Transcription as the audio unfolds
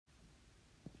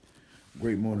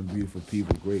Great morning, beautiful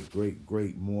people.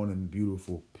 Great morning,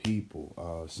 beautiful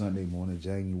people. Sunday morning,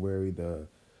 January the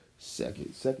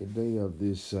second day of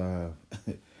this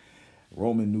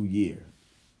Roman New Year.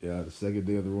 Yeah, the second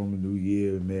day of the Roman New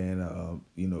Year, man.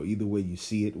 Either way you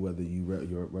see it, whether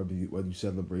you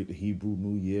celebrate the Hebrew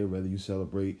New Year, whether you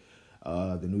celebrate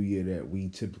the New Year that we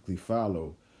typically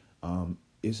follow,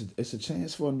 it's a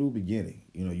chance for a new beginning.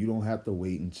 You don't have to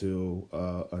wait until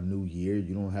a new year.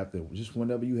 You don't have to, just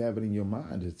whenever you have it in your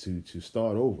mind to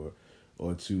start over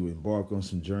or to embark on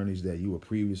some journeys that you were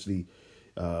previously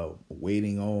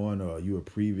waiting on, or you were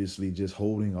previously just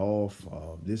holding off.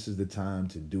 This is the time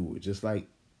to do it. Just like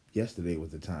yesterday was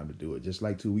the time to do it. Just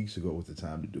like 2 weeks ago was the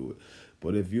time to do it.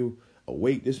 But if you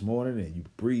awake this morning and you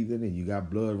breathing and you got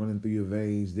blood running through your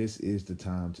veins, this is the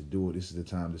time to do it. This is the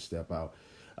time to step out.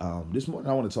 This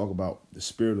morning I want to talk about the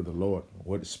Spirit of the Lord,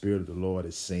 what the Spirit of the Lord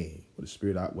is saying,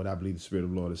 what I believe the Spirit of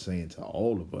the Lord is saying to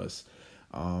all of us.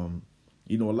 A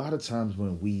lot of times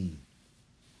when we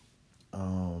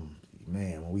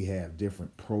have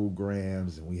different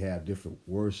programs and we have different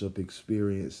worship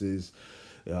experiences,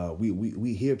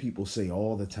 we hear people say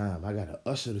all the time, I got to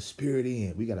usher the Spirit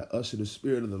in. We got to usher the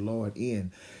Spirit of the Lord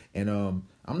in. And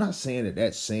I'm not saying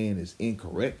that saying is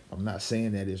incorrect. I'm not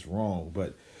saying that it's wrong,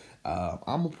 but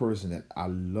I'm a person that I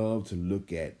love to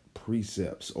look at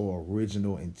precepts or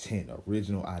original intent,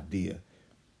 original idea.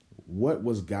 What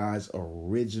was God's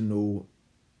original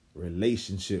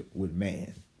relationship with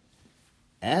man?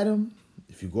 Adam,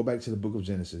 if you go back to the book of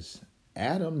Genesis,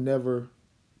 Adam never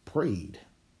prayed.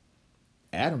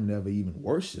 Adam never even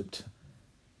worshiped.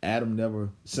 Adam never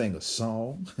sang a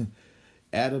song.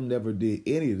 Adam never did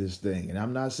any of this thing. And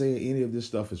I'm not saying any of this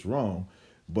stuff is wrong,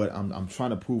 but I'm trying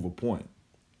to prove a point.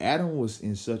 Adam was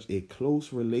in such a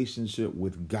close relationship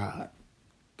with God.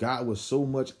 God was so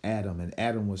much Adam and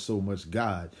Adam was so much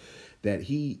God that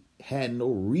he had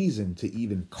no reason to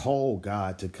even call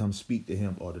God to come speak to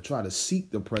him or to try to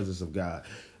seek the presence of God,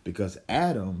 because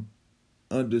Adam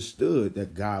understood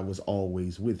that God was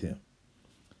always with him.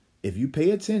 If you pay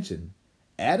attention,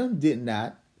 Adam did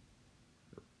not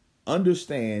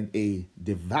understand a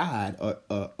divide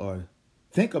or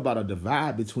think about a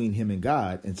divide between him and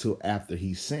God until after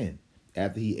he sinned,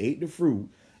 after he ate the fruit.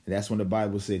 And that's when the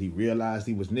Bible said he realized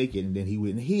he was naked, and then he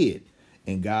went and hid.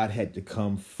 And God had to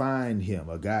come find him.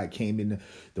 Or God came in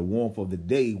the warmth of the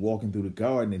day, walking through the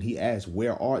garden, and he asked,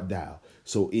 "Where art thou?"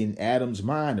 So in Adam's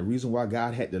mind, the reason why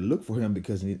God had to look for him,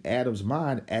 because in Adam's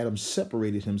mind, Adam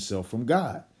separated himself from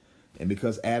God. And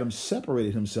because Adam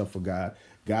separated himself from God,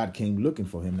 God came looking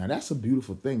for him. Now, that's a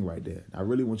beautiful thing right there. I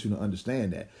really want you to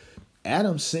understand that.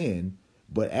 Adam sinned,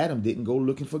 but Adam didn't go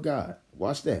looking for God.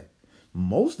 Watch that.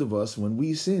 Most of us, when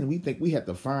we sin, we think we have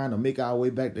to find or make our way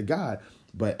back to God.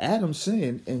 But Adam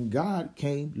sinned and God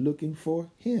came looking for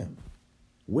him.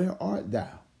 Where art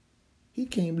thou? He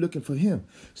came looking for him.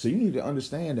 So you need to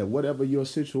understand that whatever your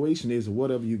situation is or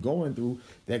whatever you're going through,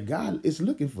 that God is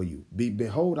looking for you.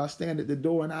 Behold, I stand at the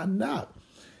door and I knock.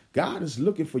 God is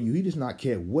looking for you. He does not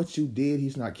care what you did. He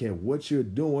does not care what you're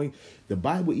doing. The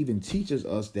Bible even teaches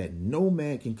us that no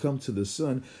man can come to the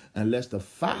Son unless the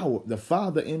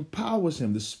Father empowers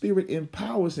him. The Spirit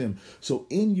empowers him. So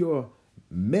in your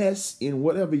mess, in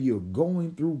whatever you're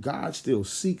going through, God still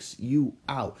seeks you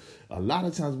out. A lot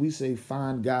of times we say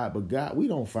find God, but we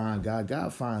don't find God.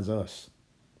 God finds us.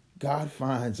 God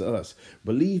finds us.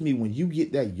 Believe me, when you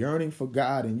get that yearning for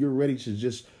God and you're ready to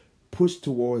just push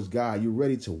towards God, you're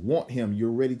ready to want him,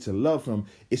 you're ready to love him,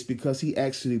 it's because he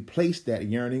actually placed that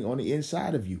yearning on the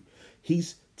inside of you.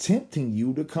 He's tempting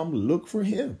you to come look for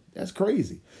him. That's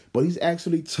crazy. But he's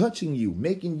actually touching you,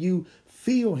 making you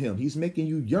feel him. He's making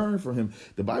you yearn for him.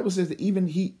 The Bible says that even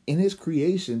he, in his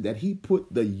creation, that he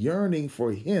put the yearning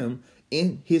for him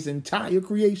in his entire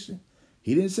creation.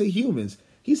 He didn't say humans.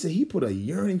 He said he put a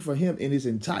yearning for him in his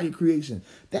entire creation.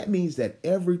 That means that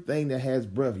everything that has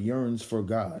breath yearns for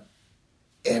God.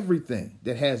 Everything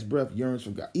that has breath yearns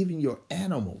for God. Even your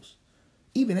animals.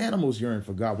 Even animals yearn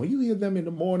for God. When you hear them in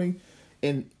the morning,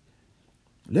 and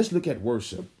let's look at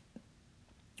worship.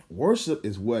 Worship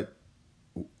is what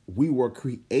we were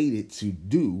created to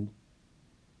do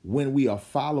when we are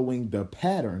following the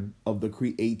pattern of the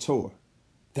Creator.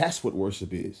 That's what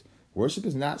worship is. Worship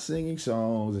is not singing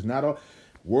songs. It's not all.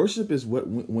 Worship is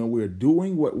when we're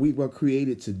doing what we were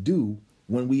created to do,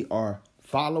 when we are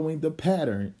following the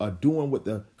pattern or doing what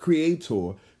the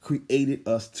Creator created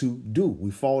us to do. We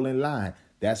fall in line.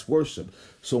 That's worship.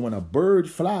 So when a bird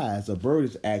flies, a bird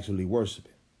is actually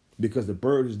worshiping, because the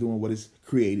bird is doing what it's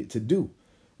created to do.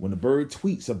 When a bird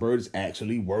tweets, a bird is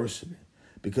actually worshiping,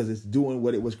 because it's doing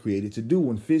what it was created to do.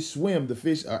 When fish swim, the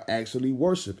fish are actually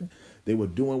worshiping. They were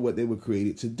doing what they were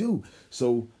created to do.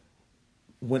 So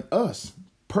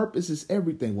purpose is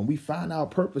everything. When we find our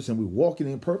purpose and we're walking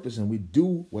in purpose and we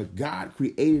do what God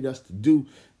created us to do,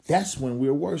 that's when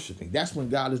we're worshiping. That's when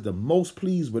God is the most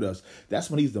pleased with us. That's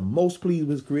when he's the most pleased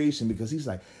with his creation, because he's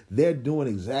like, they're doing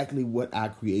exactly what I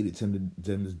created them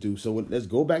to do. So let's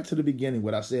go back to the beginning,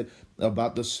 what I said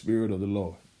about the Spirit of the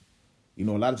Lord. You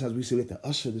know, a lot of times we say we have to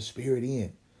usher the Spirit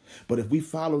in. But if we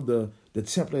follow the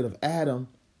template of Adam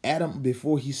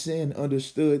before he sinned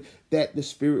understood that the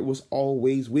Spirit was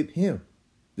always with him.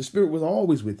 The Spirit was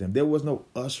always with him. There was no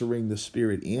ushering the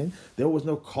Spirit in. There was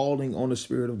no calling on the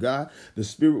Spirit of God. The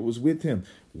Spirit was with him.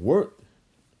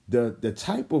 The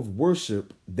type of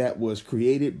worship that was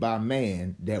created by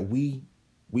man that we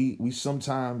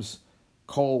sometimes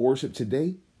call worship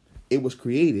today, it was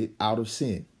created out of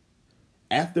sin.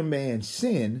 After man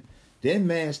sinned, then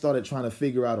man started trying to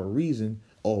figure out a reason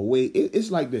or a way. It's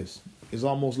like this. It's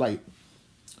almost like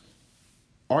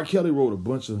R. Kelly wrote a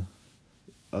bunch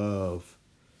of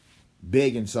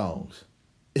begging songs.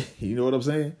 You know what I'm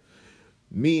saying?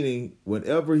 Meaning,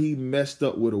 whenever he messed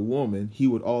up with a woman, he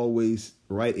would always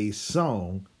write a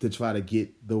song to try to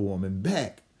get the woman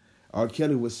back. R.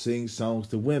 Kelly would sing songs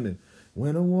to women.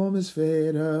 When a woman's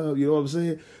fed up, you know what I'm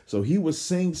saying? So he would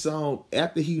sing song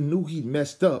after he knew he'd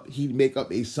messed up. He'd make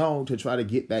up a song to try to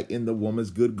get back in the woman's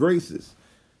good graces.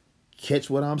 Catch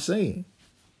what I'm saying?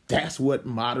 That's what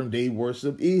modern day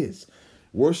worship is.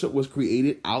 Worship was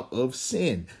created out of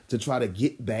sin to try to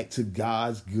get back to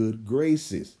God's good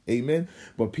graces. Amen.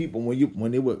 But people,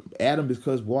 when they were Adam,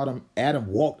 because Adam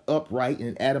walked upright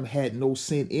and Adam had no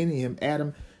sin in him.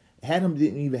 Adam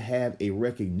didn't even have a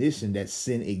recognition that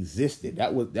sin existed.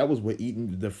 That was what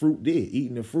eating the fruit did.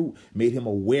 Eating the fruit made him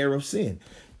aware of sin.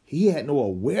 He had no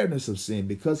awareness of sin.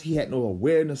 Because he had no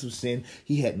awareness of sin,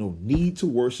 he had no need to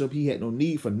worship. He had no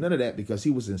need for none of that, because he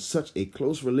was in such a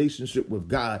close relationship with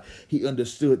God. He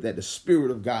understood that the Spirit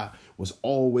of God was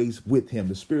always with him.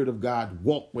 The Spirit of God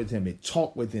walked with him and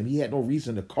talked with him. He had no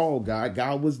reason to call God.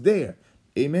 God was there.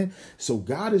 Amen. So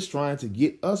God is trying to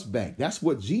get us back. That's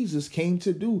what Jesus came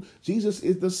to do. Jesus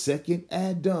is the second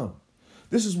Adam.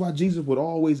 This is why Jesus would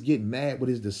always get mad with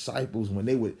his disciples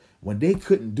when they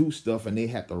couldn't do stuff and they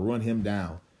had to run him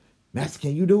down. Master,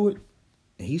 can you do it?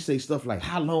 And he say stuff like,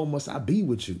 how long must I be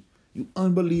with you? You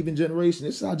unbelieving generation.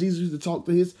 This is how Jesus used to talk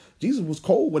to Jesus was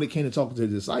cold when it came to talking to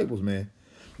his disciples, man.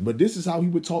 But this is how he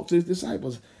would talk to his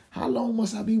disciples. How long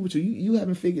must I be with you? You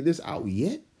haven't figured this out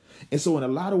yet? And so in a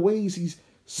lot of ways, he's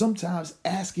sometimes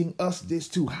asking us this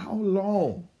too. How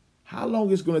long? How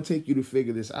long is it going to take you to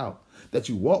figure this out? That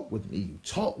you walk with me, you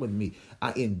talk with me,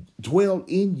 I dwell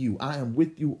in you, I am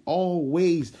with you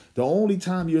always. The only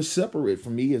time you're separate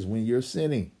from me is when you're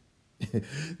sinning.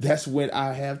 That's when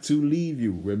I have to leave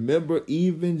you. Remember,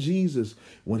 even Jesus,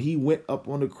 when he went up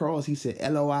on the cross, he said,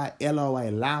 Eloi,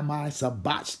 Eloi, lama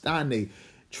sabachthani,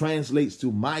 translates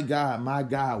to, my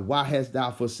God, why hast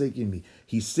thou forsaken me?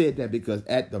 He said that because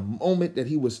at the moment that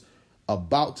he was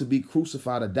about to be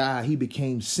crucified or die, he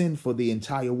became sin for the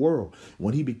entire world.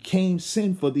 When he became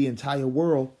sin for the entire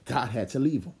world, God had to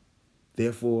leave him.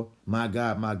 Therefore, my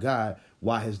God,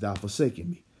 why hast thou forsaken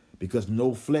me? Because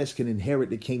no flesh can inherit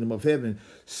the kingdom of heaven.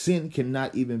 Sin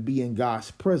cannot even be in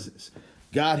God's presence.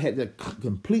 God had to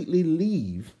completely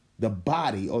leave the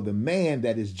body or the man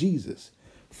that is Jesus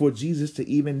for Jesus to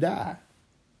even die,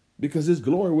 because his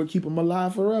glory would keep him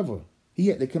alive forever. He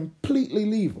had to completely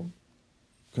leave him.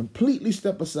 Completely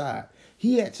step aside.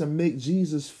 He had to make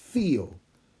Jesus feel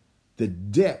the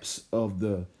depths of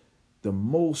the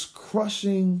most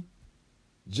crushing,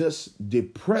 just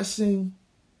depressing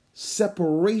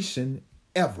separation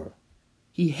ever.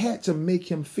 He had to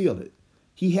make him feel it.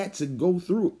 He had to go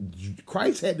through it.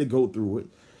 Christ had to go through it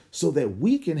so that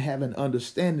we can have an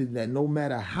understanding that no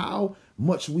matter how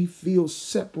much we feel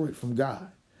separate from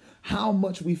God, how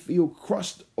much we feel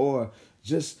crushed or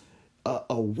just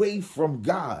away from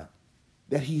God,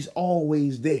 that he's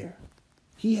always there.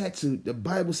 He had to, the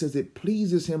Bible says it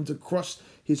pleases him to crush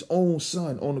his own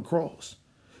son on the cross.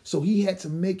 So he had to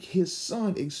make his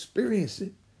son experience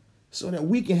it so that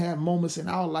we can have moments in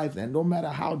our life that no matter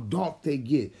how dark they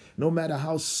get, no matter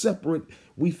how separate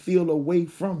we feel away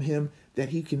from him, that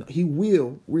he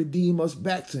will redeem us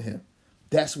back to him.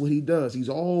 That's what he does. He's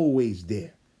always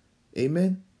there.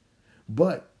 Amen.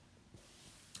 But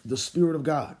the Spirit of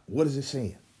God, what is it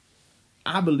saying?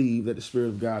 I believe that the Spirit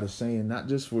of God is saying, not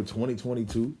just for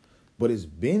 2022, but it's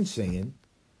been saying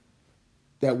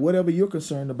that whatever you're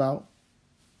concerned about,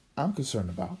 I'm concerned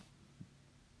about.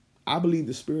 I believe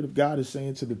the Spirit of God is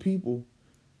saying to the people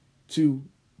to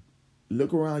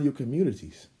look around your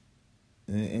communities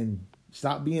and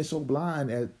stop being so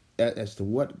blind as to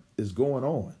what is going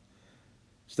on.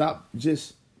 Stop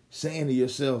just saying to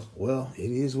yourself, well,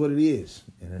 it is what it is.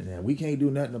 And we can't do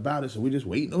nothing about it, so we're just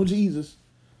waiting on Jesus.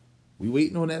 We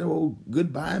waiting on that old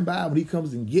good by and by when he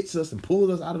comes and gets us and pulls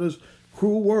us out of this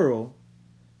cruel world.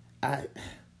 I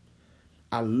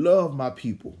love my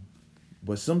people,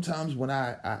 but sometimes when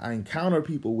I encounter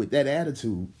people with that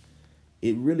attitude,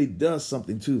 it really does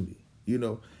something to me. You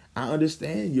know, I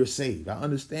understand you're saved. I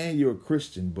understand you're a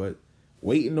Christian, but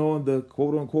waiting on the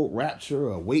quote unquote rapture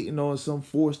or waiting on some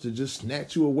force to just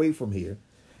snatch you away from here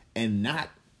and not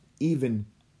even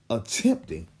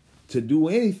attempting to do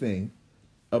anything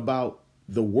about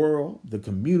the world, the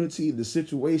community, the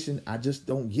situation, I just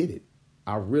don't get it.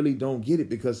 I really don't get it,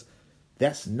 because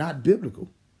that's not biblical.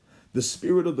 The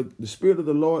spirit of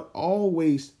the Lord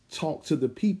always talked to the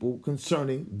people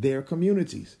concerning their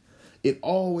communities. It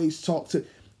always talked to,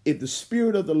 if the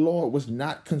spirit of the Lord was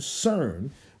not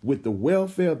concerned with the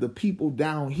welfare of the people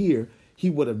down here, he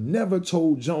would have never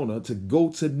told Jonah to go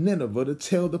to Nineveh to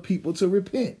tell the people to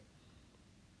repent.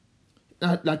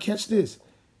 Now catch this.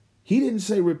 He didn't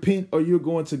say repent or you're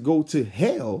going to go to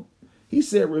hell. He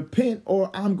said repent or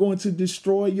I'm going to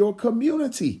destroy your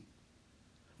community.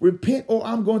 Repent or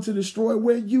I'm going to destroy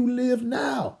where you live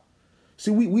now.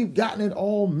 See, we've gotten it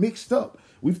all mixed up.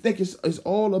 We think it's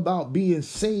all about being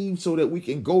saved so that we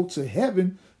can go to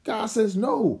heaven. God says,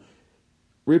 no,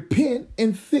 repent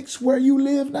and fix where you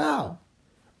live now.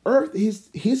 Earth is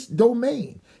his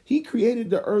domain. He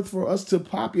created the earth for us to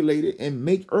populate it and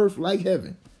make earth like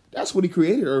heaven. That's what he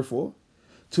created earth for,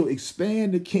 to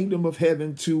expand the kingdom of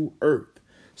heaven to earth.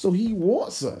 So he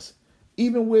wants us,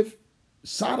 even with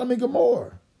Sodom and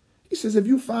Gomorrah. He says, if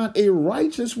you find a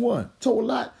righteous one, told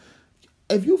Lot,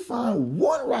 if you find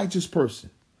one righteous person,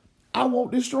 I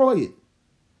won't destroy it.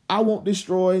 I won't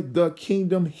destroy the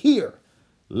kingdom here.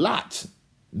 Lot,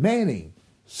 Manning,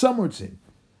 Somerton,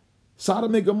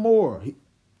 Sodom and Gomorrah.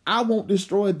 I won't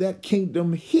destroy that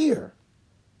kingdom here.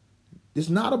 It's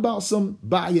not about some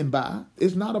by and by.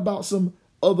 It's not about some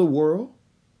other world.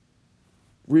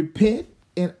 Repent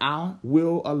and I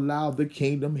will allow the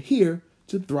kingdom here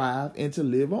to thrive and to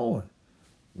live on.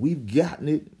 We've gotten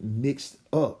it mixed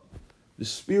up. The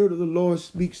Spirit of the Lord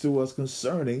speaks to us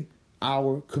concerning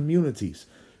our communities,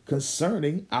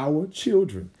 concerning our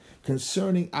children,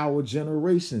 concerning our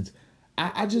generations.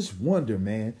 I just wonder,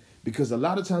 man, because a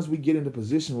lot of times we get in a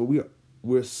position where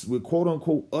we're quote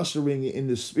unquote ushering it in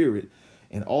the Spirit,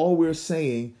 and all we're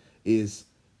saying is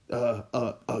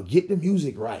get the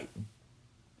music right.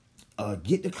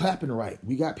 Get the clapping right.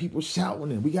 We got people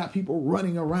shouting and we got people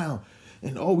running around,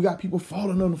 and we got people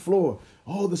falling on the floor.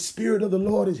 Oh, the Spirit of the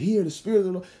Lord is here. The Spirit of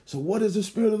the Lord. So what is the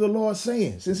Spirit of the Lord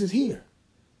saying since it's here?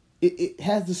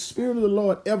 Has the Spirit of the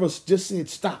Lord ever just said,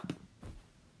 stop,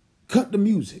 cut the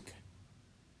music?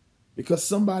 Because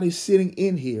somebody sitting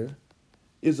in here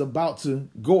is about to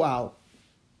go out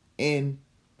and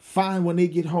find when they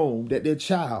get home that their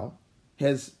child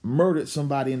has murdered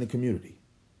somebody in the community.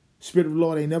 The Spirit of the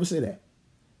Lord ain't never say that.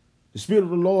 The Spirit of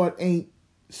the Lord ain't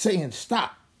saying,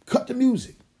 stop, cut the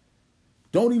music.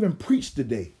 Don't even preach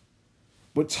today,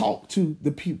 but talk to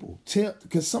the people.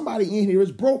 Because somebody in here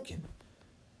is broken.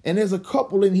 And there's a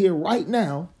couple in here right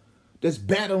now that's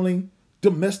battling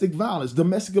domestic violence,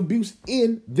 domestic abuse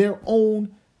in their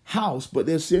own house. But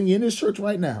they're sitting in this church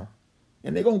right now,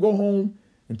 and they're going to go home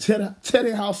and tear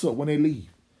their house up when they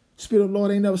leave. The Spirit of the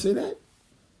Lord ain't never say that.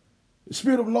 The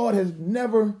Spirit of the Lord has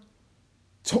never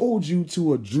told you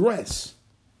to address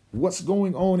what's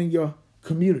going on in your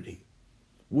community,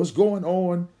 what's going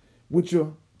on with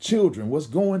your children, what's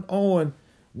going on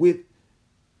with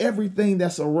everything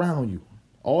that's around you.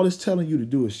 All it's telling you to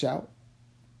do is shout.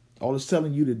 All it's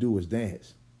telling you to do is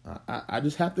dance. I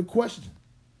just have to question,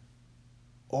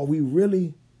 are we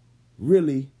really,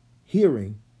 really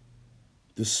hearing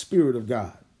the Spirit of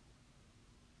God?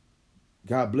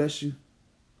 God bless you.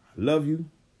 I love you.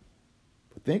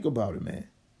 But think about it, man.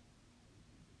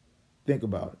 Think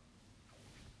about it.